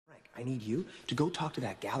I need you to go talk to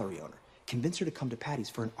that gallery owner. Convince her to come to Patty's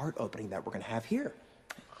for an art opening that we're gonna have here.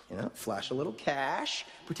 You know, flash a little cash,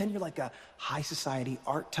 pretend you're like a high society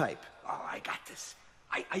art type. Oh, I got this.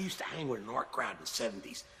 I used to hang with an art crowd in the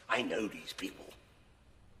 70s. I know these people.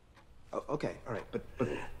 Oh, okay, all right, but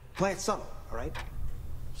play it subtle, all right?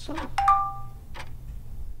 Subtle.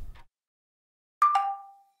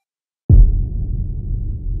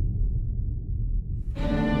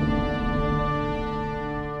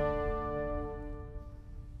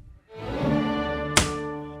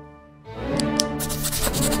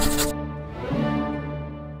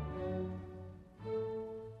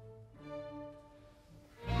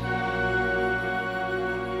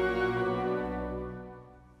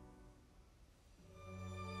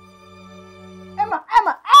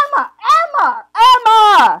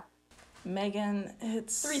 Emma! Megan,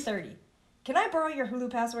 it's 3:30. Can I borrow your Hulu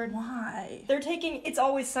password? Why? They're taking It's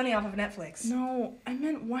Always Sunny off of Netflix. No, I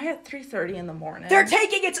meant why at 3:30 in the morning? They're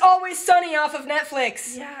taking It's Always Sunny off of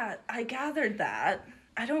Netflix! Yeah, I gathered that.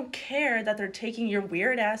 I don't care that they're taking your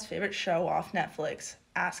weird-ass favorite show off Netflix.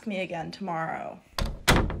 Ask me again tomorrow.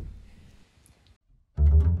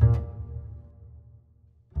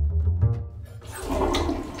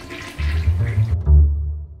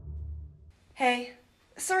 Hey,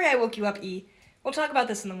 sorry I woke you up, E. We'll talk about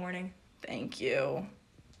this in the morning. Thank you,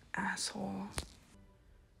 asshole.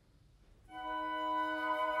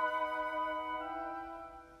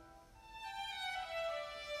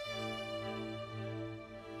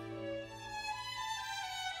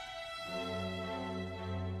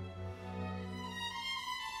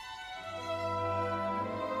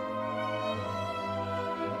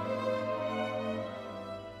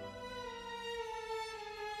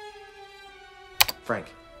 Frank,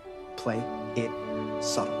 play it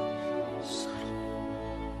subtle.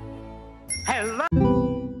 Hello?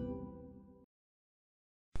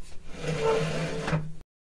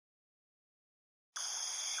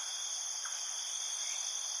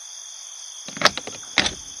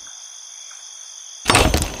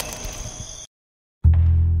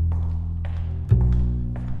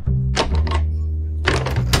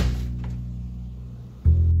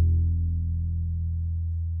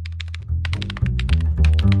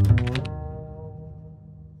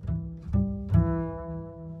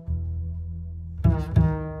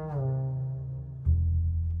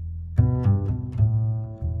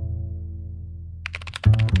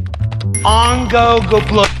 On go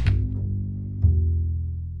blow.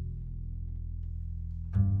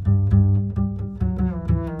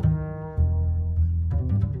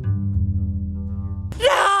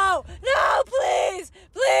 No! No, please!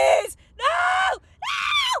 Please! No!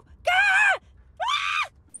 No! God! Ah!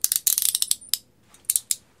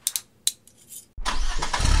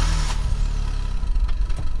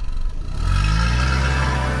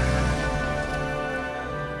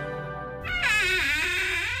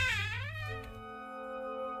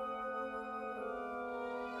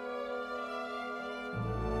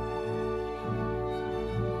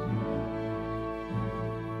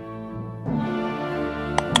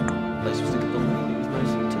 Place was to get the ladies nice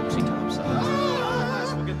and tipsy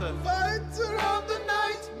topside. We'll get the fighter of the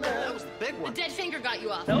night, man. That was the big one. The dead finger got you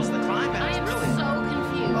off. That was the climax, I am really. so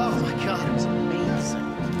confused. Oh my god, it was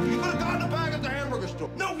amazing. You could have gotten a bag at the hamburger store.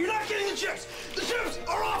 No, you're not getting the chips. The chips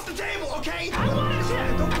are off the table, okay? I want a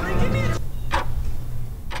chip. Don't worry, give me a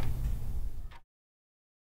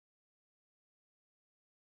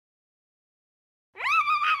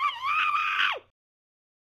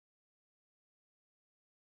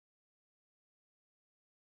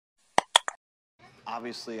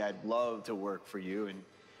Obviously, I'd love to work for you, and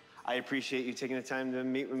I appreciate you taking the time to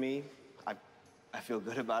meet with me. I feel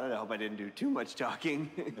good about it. I hope I didn't do too much talking.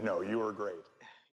 No, you were great.